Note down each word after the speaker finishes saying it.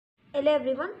Hello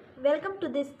everyone, welcome to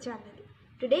this channel.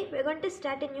 Today we are going to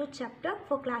start a new chapter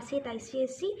for class 8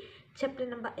 ICSE, chapter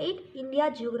number 8, India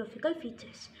Geographical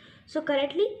Features. So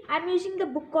currently I am using the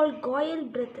book called Goyal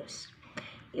Brothers.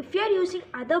 If you are using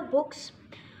other books,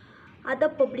 other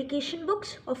publication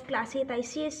books of class 8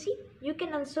 ICSE, you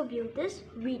can also view this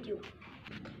video.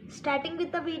 Starting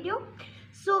with the video,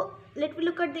 so let me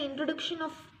look at the introduction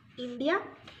of India.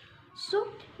 So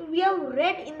we have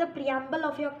read in the preamble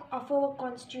of our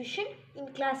constitution in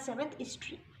class 7th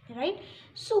history, right?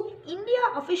 So India,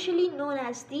 officially known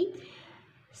as the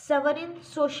sovereign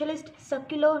socialist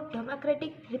secular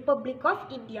democratic republic of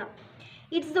India,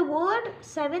 it's the world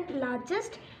 7th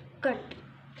largest country.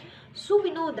 So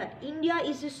we know that India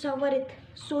is a sovereign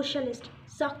socialist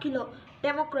secular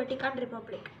democratic and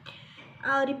republic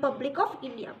of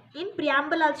India. In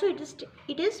preamble also it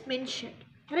is mentioned,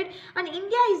 right? And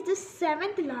India is the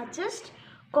seventh largest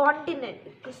country,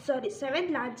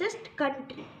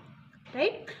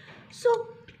 right? So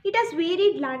it has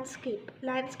varied landscape.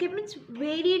 Landscape means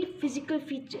varied physical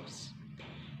features.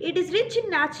 It is rich in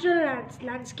natural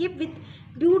landscape with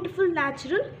beautiful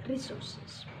natural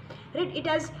resources, right? It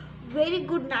has very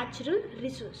good natural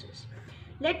resources.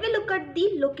 Let me look at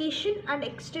the location and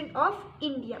extent of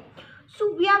India.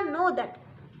 So we all know that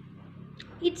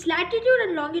its latitude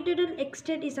and longitudinal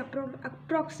extent is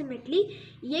approximately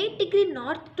 8 degree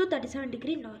north to 37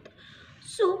 degree north.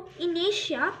 So in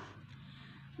Asia,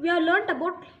 we have learnt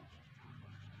about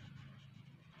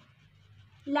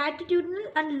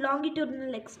latitudinal and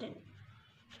longitudinal extent.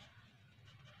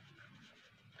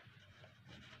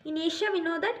 In Asia, we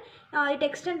know that it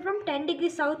extends from 10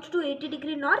 degrees south to 80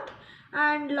 degree north,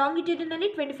 and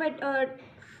longitudinally 25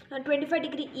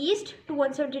 degree east to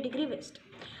 170 degree west.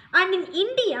 And in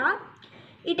India,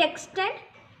 it extends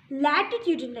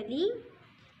latitudinally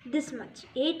this much,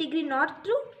 8 degree north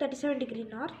to 37 degree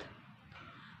north,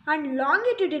 and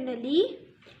longitudinally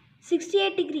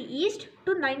 68 degree east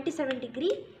to 97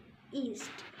 degree east.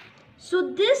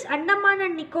 So this Andaman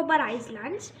and Nicobar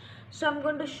Islands, so I'm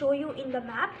going to show you in the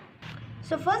map.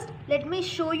 So first let me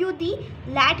show you the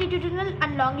latitudinal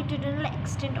and longitudinal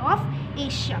extent of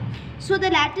Asia. So the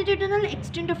latitudinal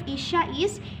extent of Asia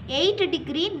is 8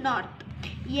 degree north.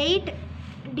 8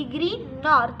 degree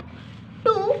north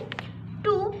to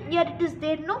here it is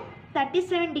there, no,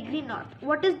 37 degree north.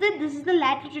 What is this? This is the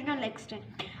latitudinal extent.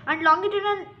 And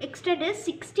longitudinal extent is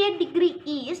 68 degree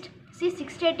east. See,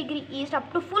 68 degree east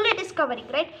up to full it is covering,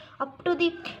 right? Up to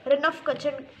the Run of Kutch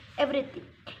and everything.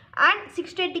 And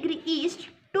 68 degree east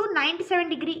to 97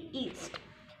 degree east.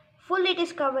 Full it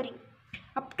is covering.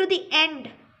 Up to the end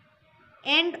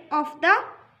of the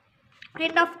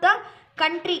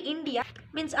country India,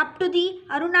 means up to the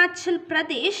Arunachal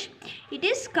Pradesh, it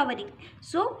is covering.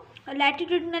 So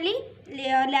latitudinally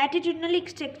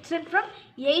extend from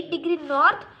 8 degree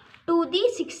north to the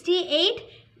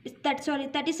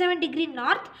 37 degree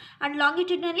north, and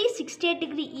longitudinally 68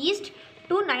 degree east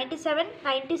to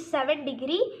 97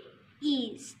 degree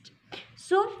east.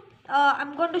 So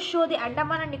I'm going to show the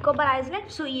Andaman and Nicobar Island.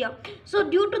 So here, so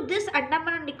due to this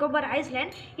Andaman and Nicobar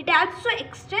Island, it also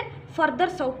extends further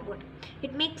southward.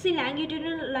 It makes the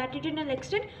latitudinal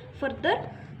extent further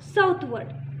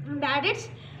southward, and that is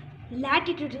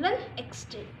latitudinal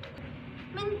extent.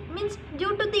 Means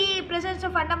due to the presence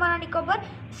of Andaman and Nicobar,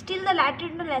 still the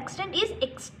latitudinal extent is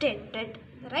extended,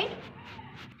 right?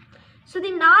 So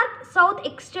the north-south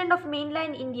extent of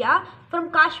mainland India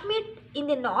from Kashmir in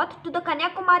the north to the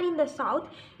Kanyakumari in the south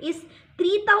is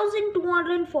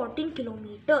 3,214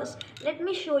 kilometers. Let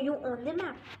me show you on the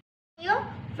map. Here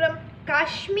from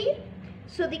Kashmir,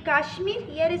 so the Kashmir,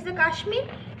 here is the Kashmir,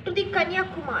 to the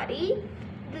Kanyakumari.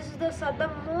 This is the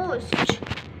southernmost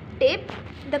tip,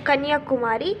 the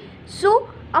Kanyakumari. So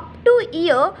up to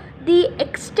here the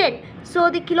extent, so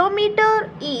the kilometer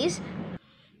is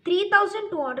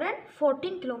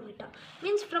 3,214 kilometer.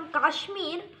 Means from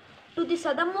Kashmir to the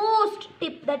southernmost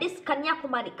tip, that is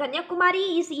Kanyakumari.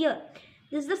 Kanyakumari is here.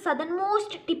 This is the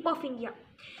southernmost tip of India.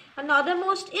 And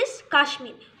northernmost is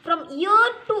Kashmir. From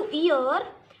here to here,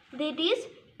 that is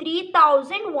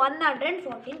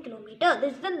 3,114 kilometer.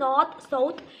 This is the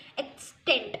north-south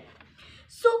extent.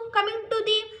 So coming to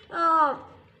the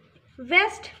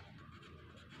west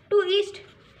to east,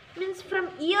 means from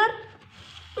here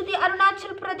to the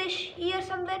Arunachal Pradesh, here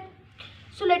somewhere.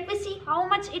 So let me see how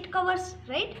much it covers,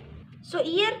 right? So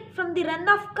here from the Run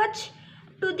of Kutch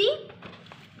to the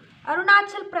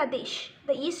Arunachal Pradesh,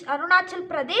 the East Arunachal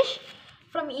Pradesh,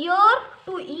 from here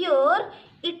to here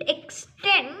it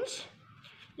extends.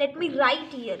 Let me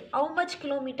write here how much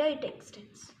kilometer it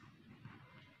extends.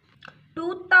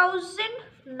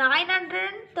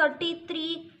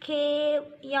 2,933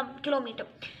 kilometer.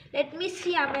 Let me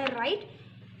see, am I right?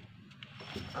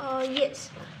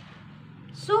 Yes.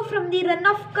 So from the run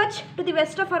of Kutch to the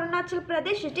west of Arunachal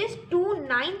Pradesh, it is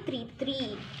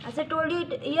 2933. As I told you,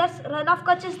 here's run of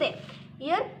Kutch is there.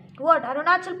 Here, what?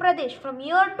 Arunachal Pradesh. From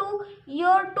year to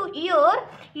year,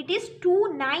 it is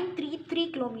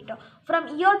 2933 kilometer.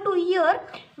 From year to year,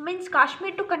 means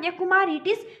Kashmir to Kanyakumari, it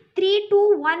is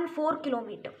 3214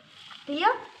 kilometer.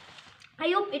 Clear? I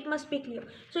hope it must be clear.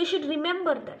 So you should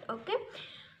remember that. Okay.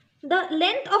 The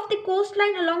length of the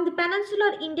coastline along the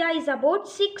peninsular India is about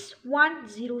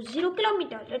 6100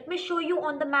 kilometer. Let me show you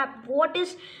on the map what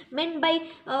is meant by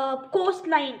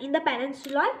coastline in the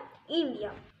peninsular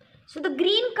India. So the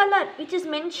green color which is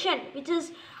mentioned, which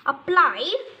is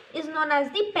applied, is known as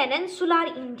the peninsular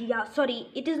India. Sorry,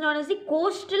 it is known as the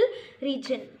coastal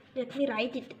region. Let me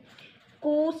write it.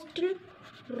 Coastal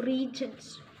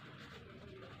regions.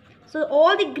 So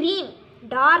all the green,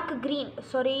 dark green,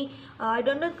 sorry, I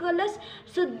don't know colors.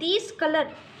 So these color,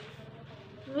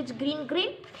 which green,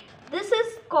 this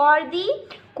is called the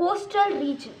coastal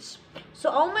regions.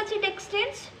 So how much it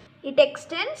extends? It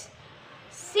extends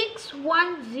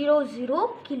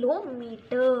 6100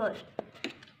 kilometer.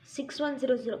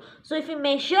 6100. So if you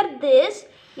measure this,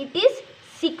 it is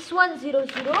 6100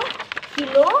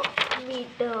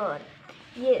 kilometer.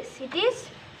 Yes, it is.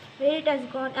 Where it has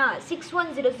gone?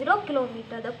 6100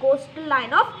 kilometer, the coastal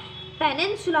line of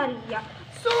peninsular India.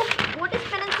 So what is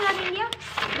peninsular India?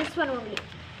 This one only.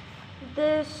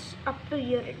 This up to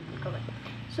here it will cover.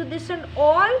 So this and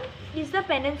all is the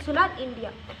peninsular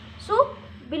India. So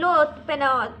below the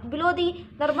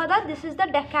Narmada, this is the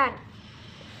Deccan.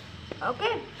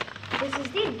 Okay, this is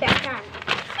the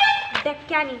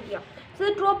Deccan India. So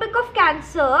the Tropic of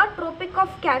Cancer,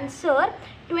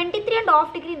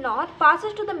 23.5 degree north,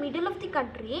 passes to the middle of the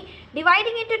country,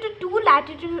 dividing it into two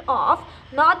latitudes of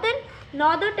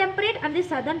northern temperate and the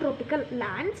southern tropical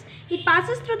lands. It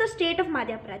passes through the state of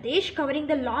Madhya Pradesh, covering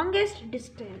the longest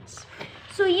distance.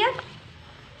 So here,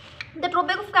 the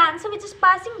Tropic of Cancer, which is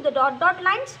passing the dot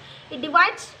lines, it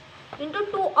divides into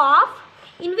two of,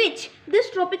 in which this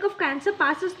Tropic of Cancer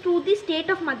passes through the state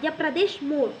of Madhya Pradesh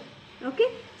more.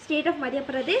 Okay, state of Madhya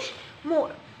Pradesh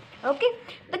more. Okay,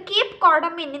 the Cape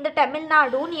Codamine in the Tamil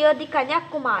Nadu near the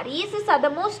Kanyakumari is the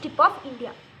southernmost tip of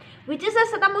India. Which is the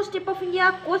southernmost tip of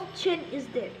India? Question is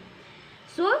there.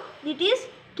 So it is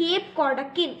Cape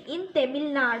Codamine in Tamil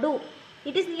Nadu.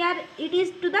 It is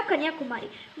to the Kanyakumari.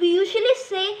 We usually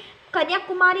say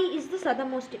Kanyakumari is the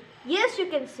southernmost tip. Yes, you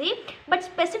can say, but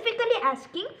specifically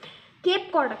asking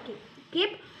Cape Codamine.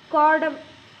 Cape Codamine.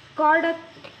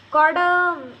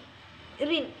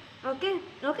 Okay.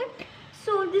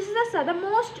 So this is the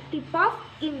southernmost tip of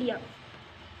India.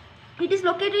 It is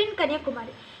located in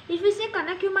Kanyakumari. If we say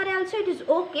Kanyakumari also, it is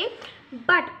okay,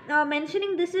 but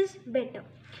mentioning this is better.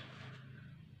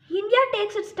 India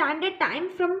takes its standard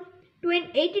time from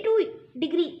 82.5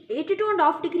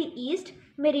 degree east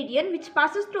meridian, which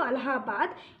passes through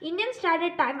Allahabad. Indian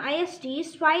Standard Time IST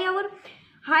is 5 hours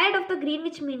ahead of the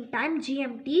Greenwich Mean Time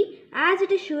GMT, as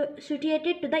it is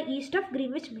situated to the east of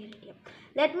Greenwich Meridian.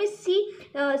 Let me see,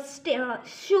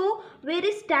 show where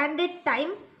is standard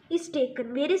time is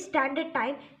taken, where is standard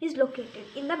time is located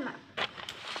in the map.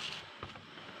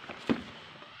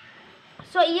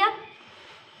 So here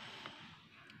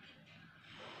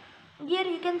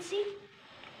you can see,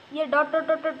 here dot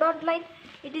line,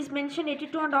 it is mentioned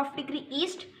 82.5 degree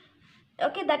east.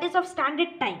 Okay, that is of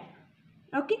standard time.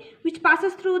 Okay, which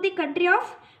passes through the country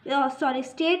of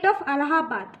state of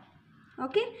Allahabad.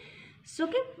 Okay, so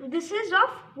this is of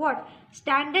what?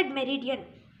 Standard meridian,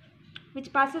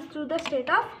 which passes through the state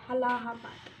of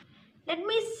Allahabad. Let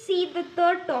me see the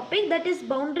third topic, that is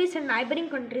boundaries and neighboring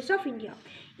countries of India.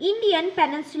 Indian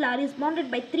Peninsula is bounded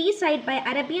by three sides by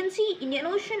Arabian Sea, Indian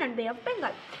Ocean and Bay of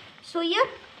Bengal. So here,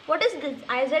 what is this?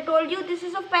 As I told you, this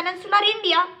is of peninsular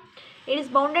India. It is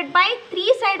bounded by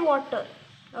three side water.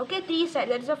 Okay, three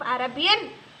sides, that is of Arabian,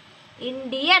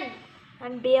 Indian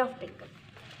and Bay of Bengal.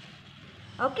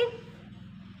 Okay.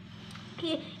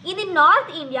 In the North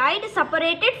India, it is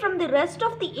separated from the rest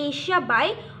of the Asia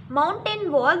by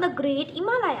mountain wall, the Great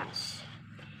Himalayas.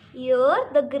 Here,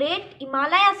 the Great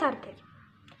Himalayas are there.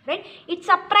 Right? It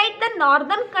separates the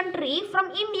northern country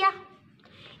from India.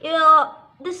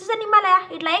 This is an Himalaya.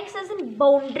 It likes as a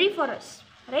boundary for us.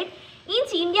 Right?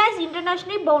 Means India is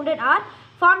internationally bounded are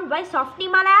formed by soft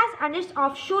Himalayas and its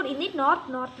offshore in the north,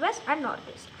 northwest and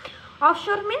northeast.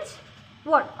 Offshore means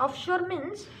what? Offshore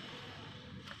means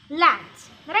lands,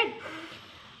 right?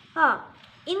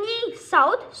 In the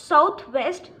south,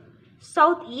 southwest,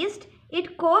 southeast, its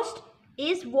coast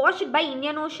is washed by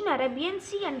Indian Ocean, Arabian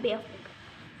Sea and Bay of Bengal.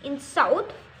 In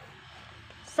south,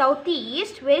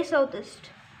 southeast, where southeast?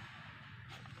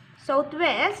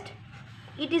 Southwest,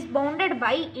 it is bounded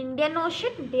by Indian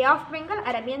Ocean, Bay of Bengal,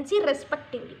 Arabian Sea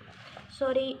respectively.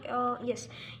 Yes.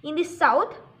 In the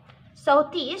south,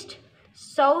 southeast,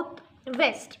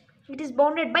 southwest, it is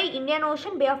bounded by Indian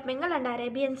Ocean, Bay of Bengal and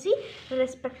Arabian Sea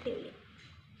respectively.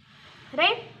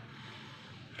 Right?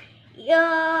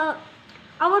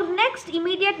 Our next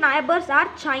immediate neighbors are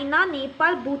China,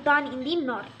 Nepal, Bhutan in the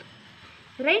north.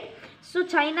 Right? So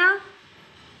China,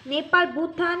 Nepal,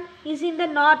 Bhutan is in the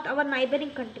north, our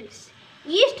neighboring countries.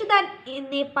 East, the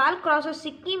Nepal crosses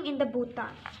Sikkim in the Bhutan.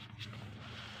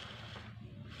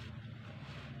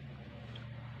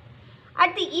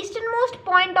 At the easternmost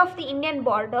point of the Indian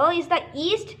border is the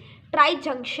East Tri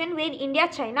Junction, where India,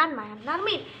 China and Myanmar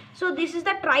meet. So this is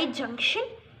the Tri Junction.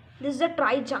 This is the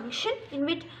Tri Junction in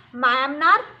which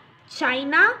Myanmar,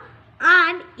 China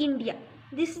and India.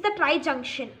 This is the Tri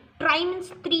Junction. Tri means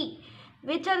three.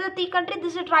 Which are the three countries?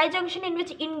 This is a Tri Junction in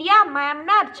which India,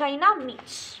 Myanmar, China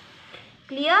meets.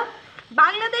 Clear?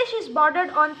 Bangladesh is bordered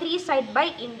on three sides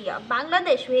by India.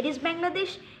 Bangladesh, where is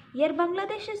Bangladesh? Here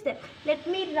Bangladesh is there. Let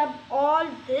me rub all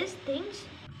these things.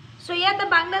 So here the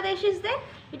Bangladesh is there.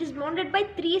 It is bounded by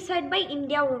three sides by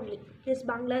India only. This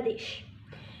Bangladesh.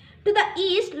 To the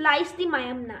east lies the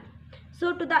Myanmar.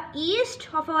 So to the east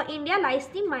of our India lies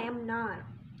the Myanmar.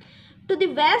 To the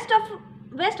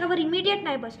west, our immediate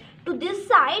neighbors. To this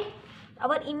side,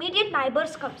 our immediate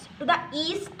neighbors comes. To the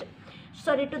east,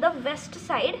 to the west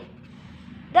side,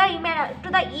 to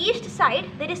the east side,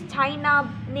 there is China,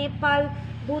 Nepal,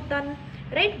 Bhutan,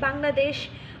 right, Bangladesh.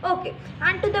 Okay,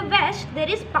 and to the west, there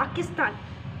is Pakistan.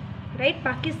 Right,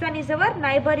 Pakistan is our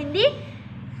neighbor in the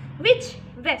which?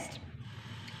 West.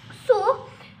 So,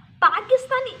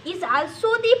 Pakistan is also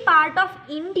the part of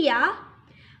India,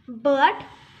 but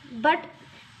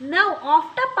now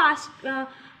after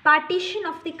partition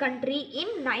of the country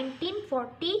in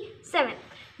 1947.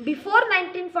 Before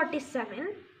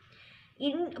 1947,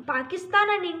 in Pakistan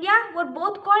and India were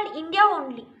both called India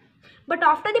only. But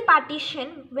after the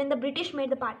partition, when the British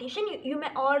made the partition, you may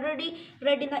already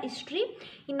read in the history,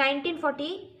 in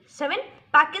 1947,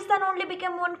 Pakistan only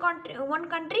became one country,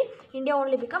 India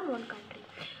only became one country.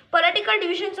 Political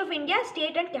divisions of India,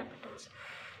 state and capitals.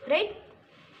 Right?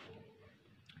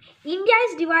 India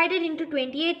is divided into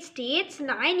 28 states,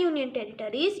 9 union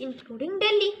territories, including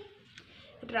Delhi.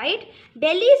 Right?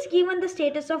 Delhi is given the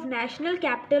status of national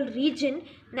capital region,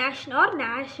 national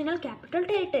capital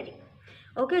territory.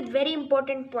 Okay, very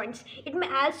important points. It may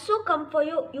also come for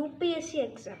your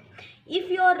UPSC exam. If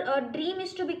your dream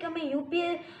is to become a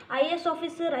IAS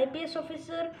officer, IPS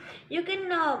officer, you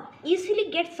can easily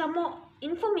get some more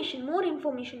information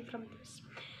from this.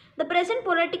 The present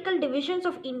political divisions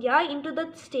of India into the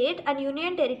state and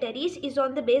union territories is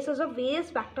on the basis of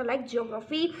various factors like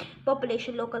geography,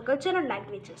 population, local culture and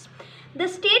languages. The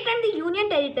state and the union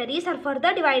territories are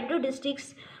further divided into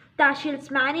districts, tahsils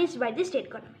managed by the state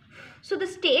government. So the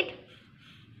state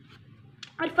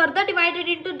are further divided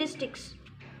into districts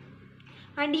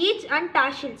and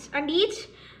tahsils, and each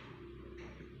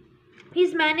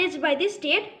is managed by the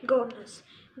state governors.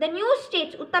 The new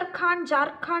states Uttarakhand,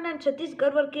 Jharkhand and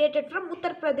Chhattisgarh were created from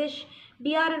Uttar Pradesh,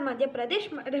 Bihar and Madhya Pradesh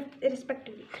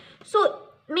respectively. So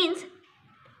means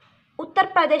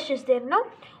Uttar Pradesh is there, no?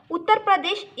 Uttar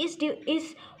Pradesh is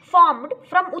formed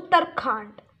from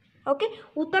Uttarakhand. Okay,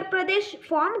 Uttar Pradesh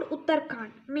formed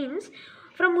Uttarakhand, means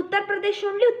from Uttar Pradesh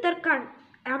only Uttarakhand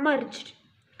emerged,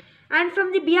 and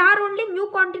from the Bihar only new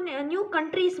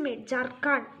country is made.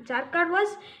 Jharkhand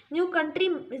was new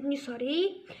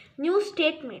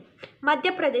state made.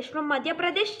 Madhya Pradesh, from Madhya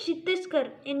Pradesh,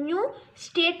 Chhattisgarh, a new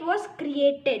state was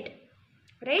created.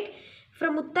 Right?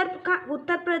 From Uttar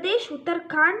Pradesh,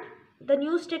 Uttarakhand, the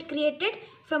new state created.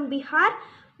 From Bihar,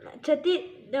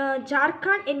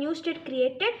 Jharkhand, a new state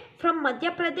created. From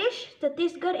Madhya Pradesh,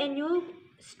 Chhattisgarh, a new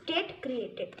state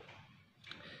created.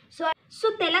 So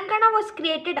Telangana was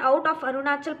created out of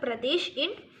Arunachal Pradesh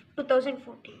in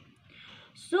 2014.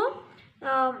 So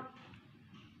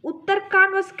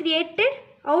Uttarakhand was created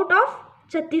out of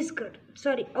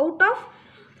out of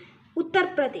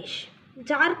Uttar Pradesh.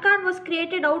 Jharkhand was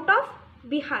created out of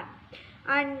Bihar,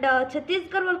 and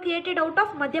Chhattisgarh was created out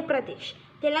of Madhya Pradesh.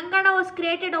 Telangana was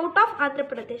created out of Andhra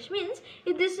Pradesh. Means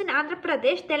if this is in Andhra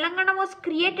Pradesh, Telangana was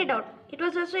created out. It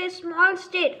was also a small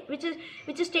state which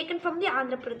is taken from the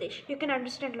Andhra Pradesh. You can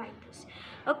understand like this.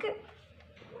 Okay,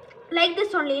 like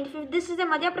this only. If this is a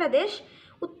Madhya Pradesh,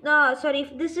 if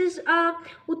this is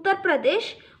Uttar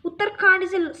Pradesh, Uttarakhand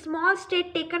is a small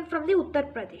state taken from the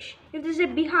Uttar Pradesh. If this is a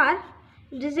Bihar,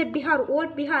 This is a Bihar,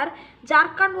 old Bihar.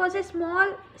 Jharkhand was a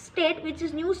small state, which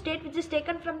is new state, which is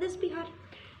taken from this Bihar.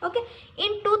 Okay,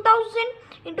 in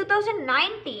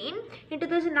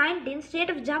 2019, state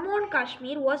of Jammu and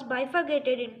Kashmir was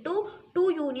bifurcated into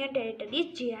two union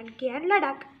territories, J&K and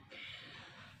Ladakh.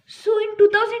 So in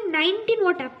 2019,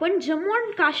 what happened? Jammu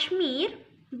and Kashmir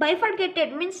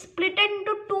bifurcated, means split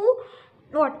into two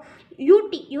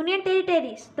union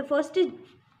territories. The first is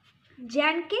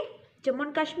J&K, Jammu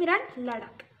and Kashmir and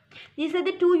Ladakh. These are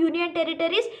the two union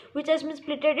territories which has been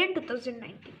split in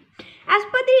 2019. As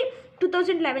per the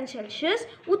 2011 census,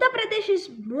 Uttar Pradesh is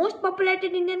most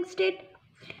populated Indian state,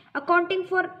 accounting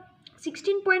for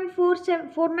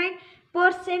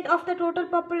 16.49% of the total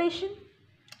population.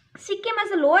 Sikkim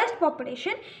has the lowest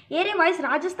population. Area-wise,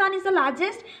 Rajasthan is the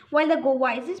largest, while the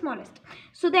Goa is the smallest.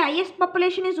 So the highest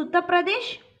population is Uttar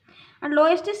Pradesh and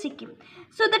lowest is Sikkim.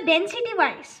 So the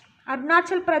density-wise,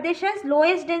 Arunachal Pradesh has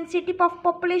lowest density of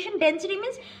population. Density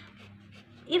means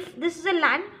if this is a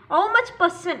land, how much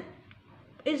person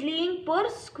is living per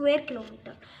square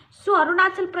kilometer. So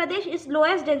Arunachal Pradesh is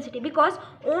lowest density because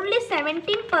only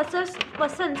 17 persons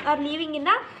are living in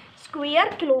a square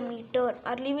kilometer,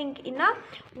 are living in a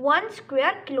 1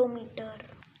 square kilometer.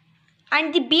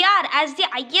 And the Bihar as the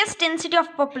highest density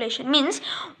of population, means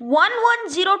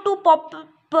 1102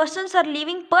 persons are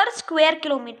living per square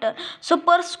kilometer. So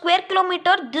per square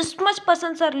kilometer this much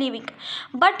persons are living.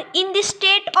 But in the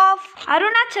state of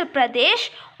Arunachal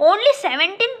Pradesh, only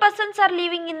 17 persons are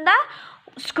living in the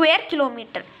square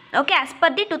kilometer. Okay, as per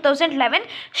the 2011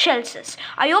 census.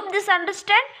 I hope this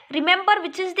understand. Remember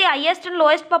which is the highest and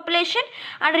lowest population,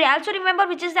 and also remember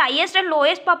which is the highest and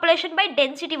lowest population by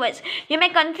density wise. You may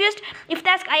confused. If they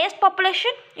ask highest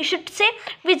population, you should say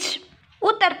which?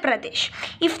 Uttar Pradesh.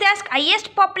 If they ask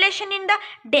highest population in the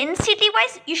density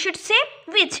wise, you should say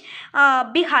which?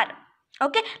 Bihar.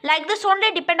 Okay, like this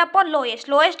only depend upon lowest.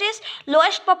 Lowest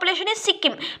population is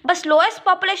Sikkim, but lowest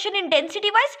population in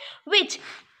density wise which?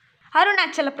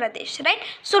 Arunachal Pradesh, right?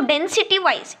 So density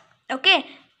wise, okay,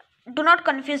 do not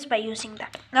confuse by using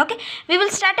that. Okay, we will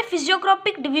start a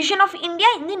physiographic division of India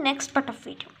in the next part of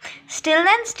video. Still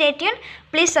then, stay tuned.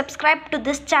 Please subscribe to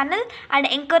this channel, and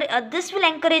this will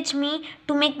encourage me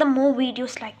to make the more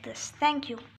videos like this. Thank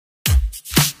you.